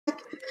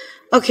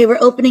Okay, we're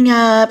opening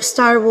up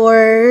Star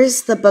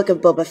Wars, the Book of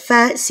Boba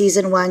Fett,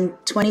 Season 1,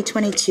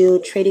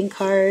 2022, trading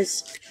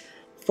cards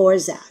for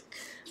Zach.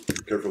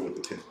 Careful with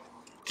the tin.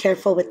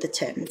 Careful with the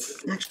tin.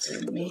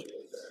 Actually,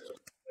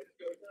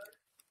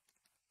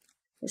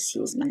 let's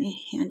use my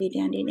handy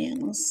dandy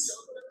nails.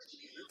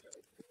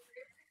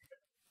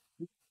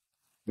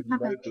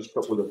 Just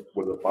cut with a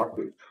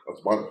pocket,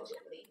 a bottom.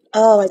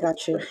 Oh, I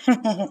got you.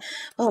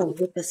 Oh,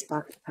 with this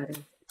box cutter.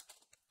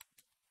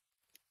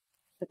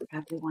 The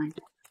crappy one.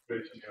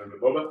 The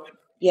Boba?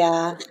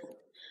 Yeah.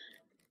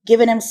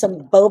 Giving him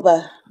some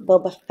Boba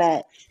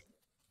Fett.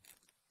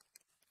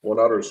 One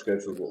outer sketch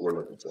is what we're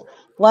looking for.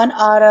 One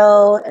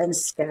auto and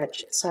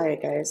sketch. Sorry,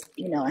 guys.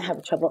 You know, I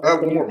have trouble I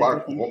have one opening more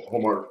box. everything.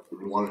 Hallmark, if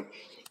you want it.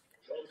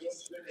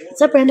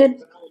 What's up,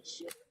 Brandon?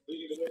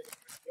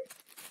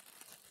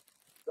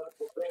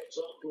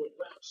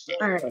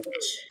 All right.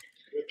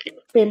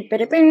 Bim,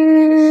 bada,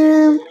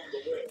 bim.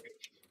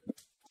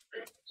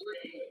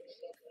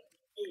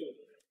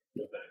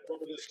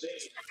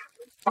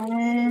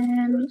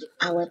 And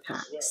our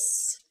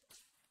packs.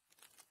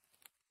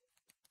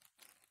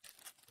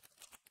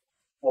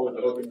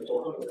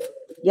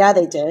 Yeah,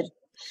 they did.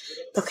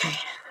 Okay.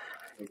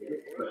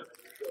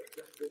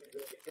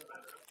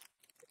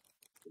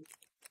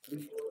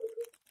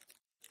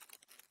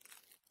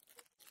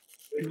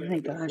 Oh my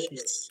gosh.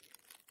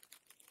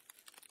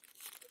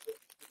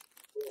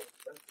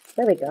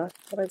 There we go.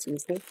 That was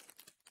easy.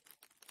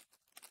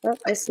 Oh,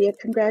 I see a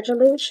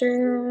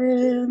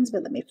congratulations,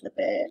 but let me flip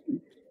it.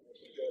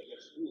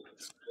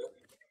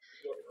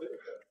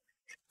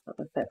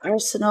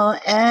 Arsenal,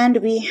 and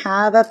we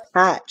have a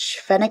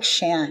patch, Fennec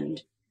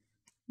Shand.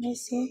 Let me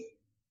see.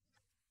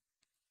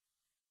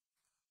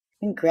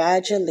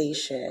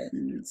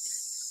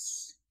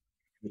 Congratulations.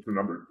 What's the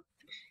number?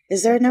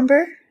 Is there a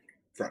number?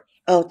 Front.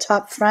 Oh,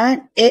 top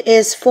front. It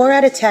is 4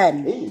 out of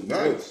 10. Ooh,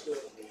 nice.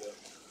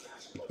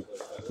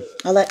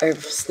 I'll let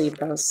Irv sleep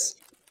those.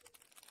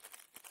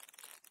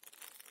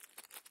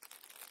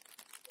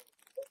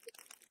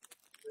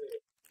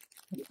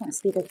 I can't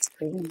see the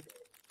screen.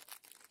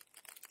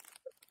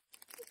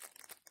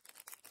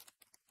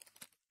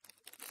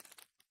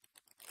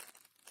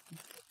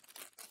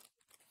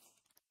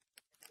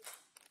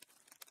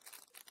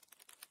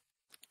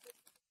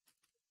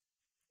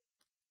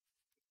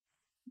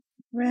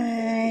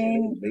 Right.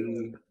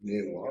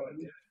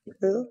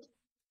 Who?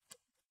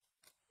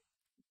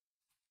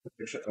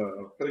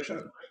 Fennec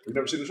Shand. You've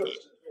never seen the show?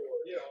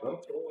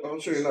 No? I'm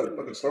sure you're not a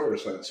fucking Star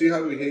Wars fan. See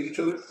how we hate each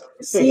other?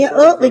 See,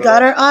 oh, we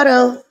got our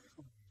auto.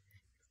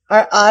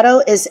 Our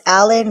auto is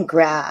Alan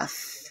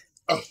Graff.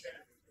 Oh.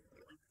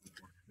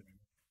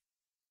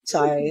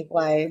 Sorry,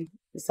 why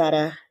is that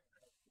a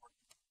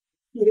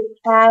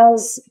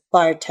as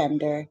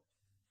bartender?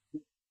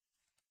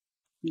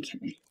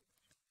 Okay.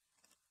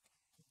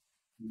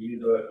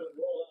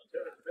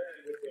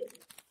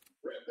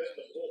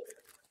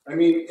 I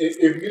mean,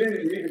 if you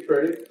didn't read the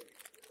credit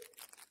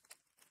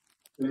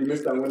and you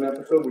missed that one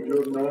episode, would you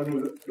have known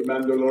who the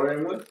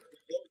Mandalorian was?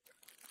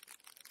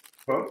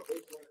 Huh?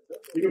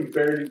 You can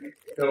barely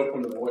tell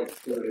from the voice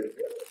who it is.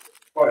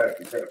 Oh, yeah,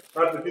 you can.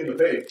 Not to see the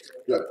face.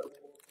 Yeah.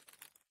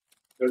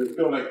 But it's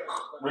still like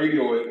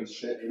radio and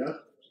shit, you know?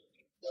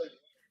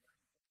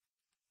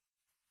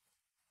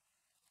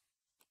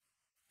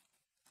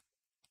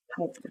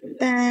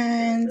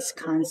 Bands,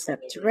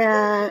 concept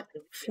rat,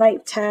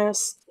 flight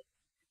test,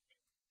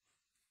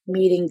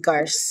 meeting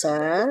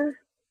Garza,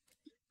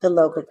 the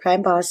local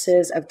crime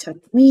bosses of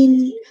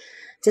Tatooine,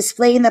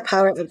 displaying the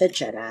power of the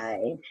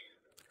Jedi.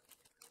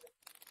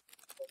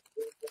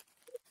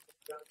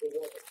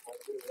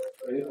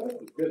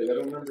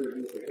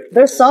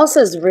 Their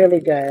salsa is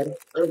really good.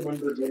 I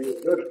remember it being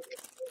good.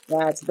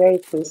 Yeah, it's very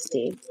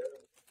tasty.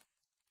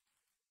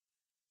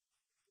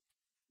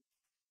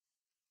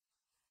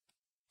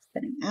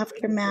 Spinning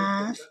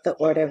Aftermath, the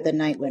Order of the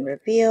Night when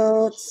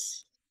revealed.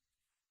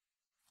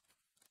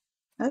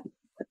 Oh,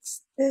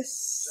 what's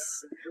this?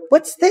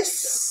 What's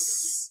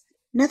this?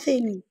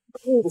 Nothing.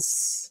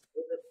 This.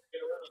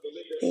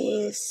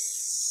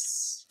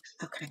 This.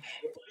 Okay.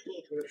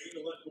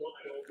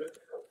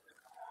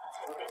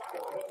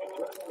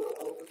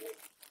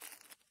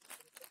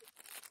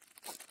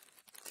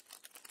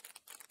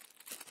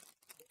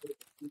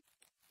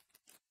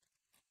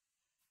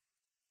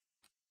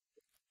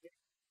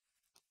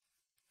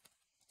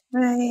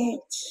 Right.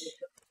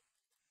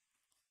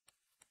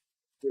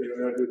 You're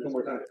going to do it 2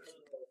 more times.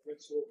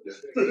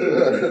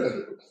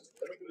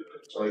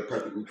 Sorry,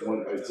 practically each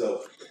one by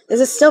itself.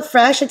 Is it still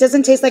fresh? It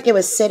doesn't taste like it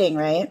was sitting,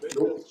 right?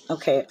 Nope.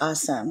 Okay,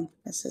 awesome.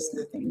 This is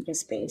nothing,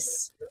 just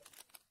base.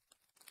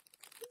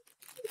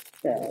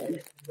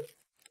 Good.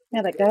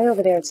 Yeah, that guy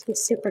over there, he's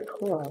super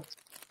cool.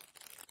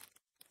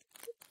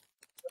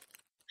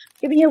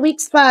 Give me a weak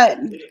spot.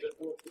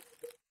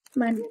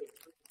 Come on.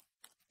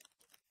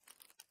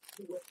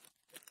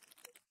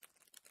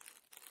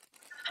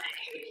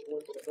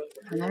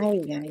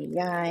 Ay, ay,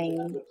 ay.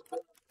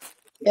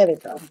 There we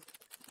go.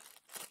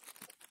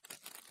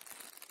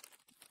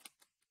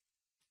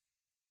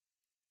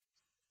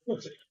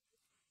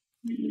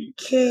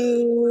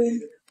 Okay.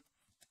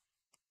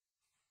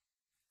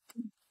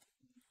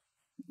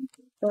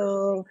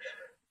 So,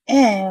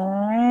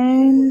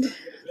 and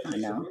oh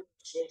no,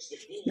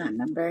 not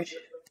numbered.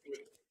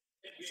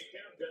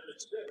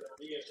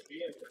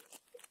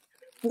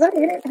 Was that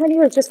it, honey? It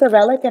was just a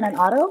relic and an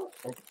auto?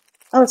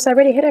 Oh, so I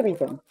already hit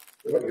everything.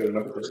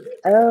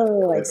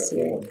 Oh, I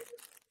see it.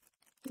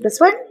 This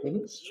one?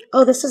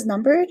 Oh, this is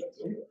numbered?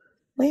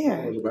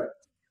 Where?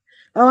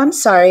 Oh, I'm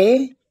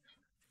sorry.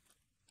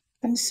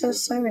 I'm so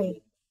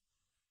sorry.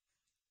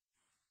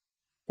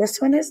 This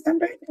one is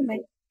numbered? Am I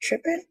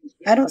tripping?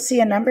 I don't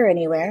see a number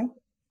anywhere.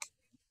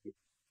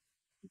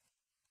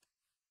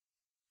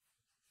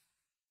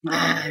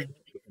 Ah,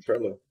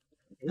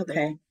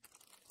 okay.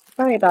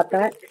 Sorry about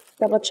that.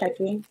 Double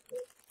checking.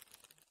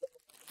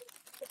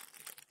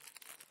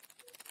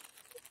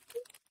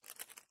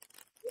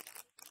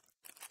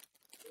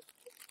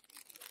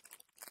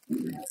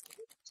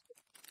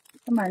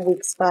 Come on,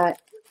 weak spot.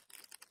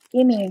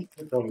 Give me.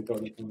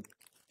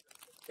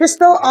 Just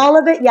throw all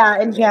of it. Yeah,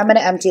 in here. I'm going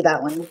to empty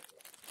that one.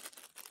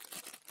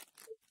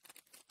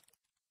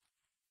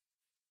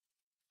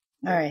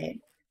 All right.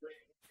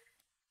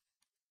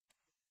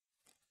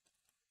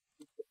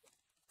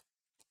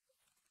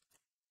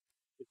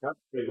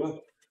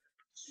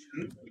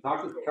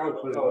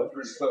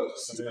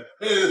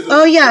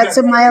 Oh, yeah, it's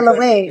a mile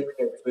away.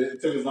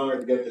 It took us longer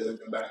to get there than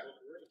come back.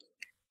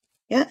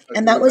 Yeah,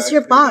 and that was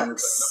your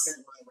box.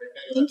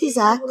 Thank you,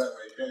 Zach.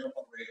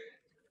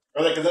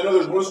 Or like, because I know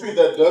there's one street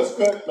that does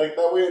cut like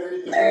that way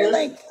underneath the They're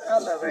freeway. like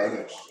all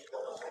over.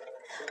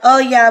 Oh,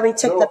 yeah, we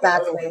took the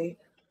back way.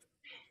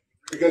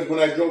 Because when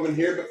I drove in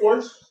here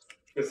before,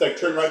 it's like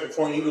turn right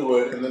before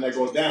Inglewood, and then I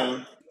go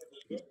down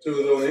to the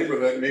little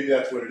neighborhood. Maybe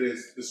that's what it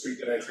is, the street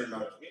that I turned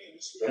on.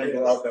 I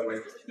go out that way.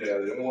 Yeah,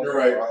 the only one You're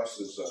right. for us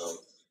is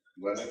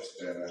Lennox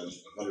and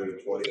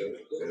 120th.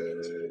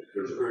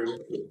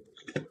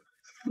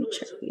 Let me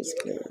check these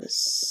bills.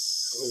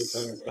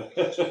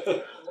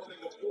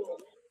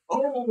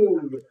 Oh,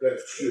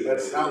 that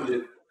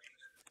sounded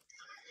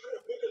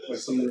like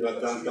something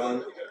got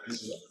done.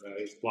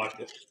 He's blocked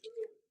it.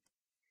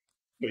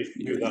 Wait,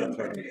 you're done.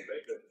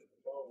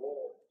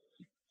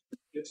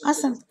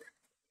 Awesome.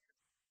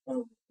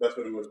 That's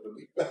what it was.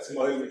 That's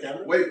my in the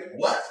camera. Wait,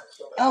 what?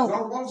 Oh,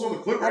 No one's on the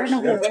clip. I don't know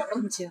who you're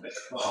talking to.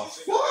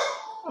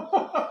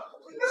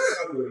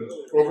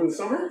 Over the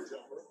summer?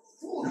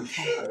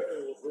 Okay.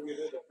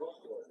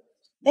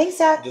 Thanks,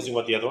 Zach. Does he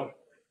want the other one?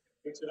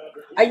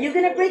 Are you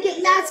going to break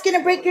it? Nah, it's going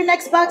to break your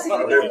next box. If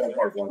you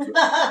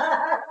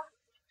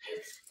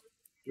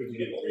Did you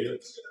get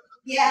it?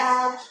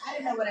 Yeah, I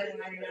didn't know what I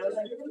wanted. I was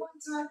like, who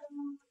wants one?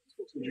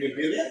 Did you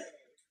get it?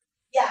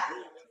 Yeah,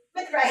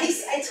 with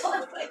rice. I told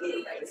him I'm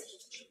eating rice.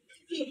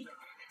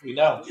 We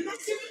know. You guys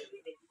didn't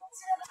eat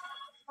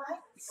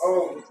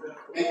Oh,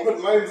 they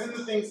put lines in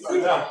the things.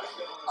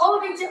 Oh,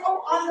 they did. Oh,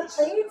 on the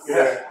plates?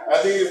 Yeah, I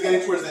think it's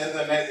getting towards the end of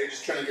the night. They're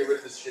just trying to get rid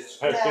of this shit.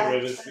 Let's get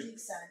rid of That it.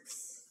 makes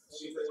sense.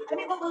 I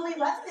mean, but when we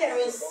left there,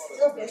 it was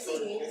still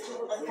busy.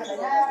 People were coming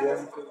up.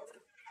 Yeah.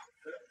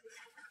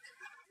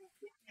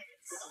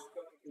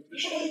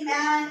 Hey,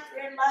 Matt,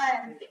 you're in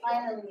line,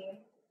 finally.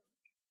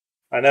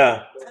 I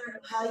know. I don't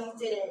know how you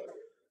did it.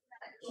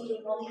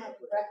 Eating, only had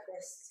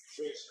breakfast.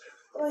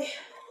 Oy.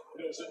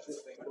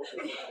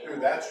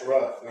 Dude, that's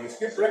rough. When you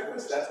skip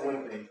breakfast, that's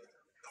one thing.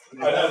 I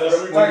know, that's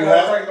what we're talking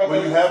about.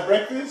 When you have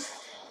breakfast,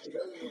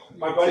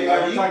 My buddy and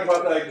I were talking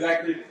about the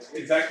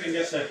exact thing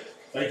yesterday.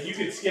 Like, you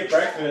could skip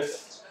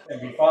breakfast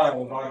and be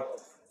fine.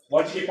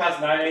 Once you get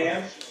past 9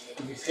 a.m.,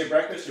 if you skip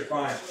breakfast, you're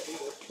fine.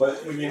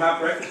 But when you have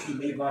breakfast, you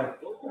need lunch.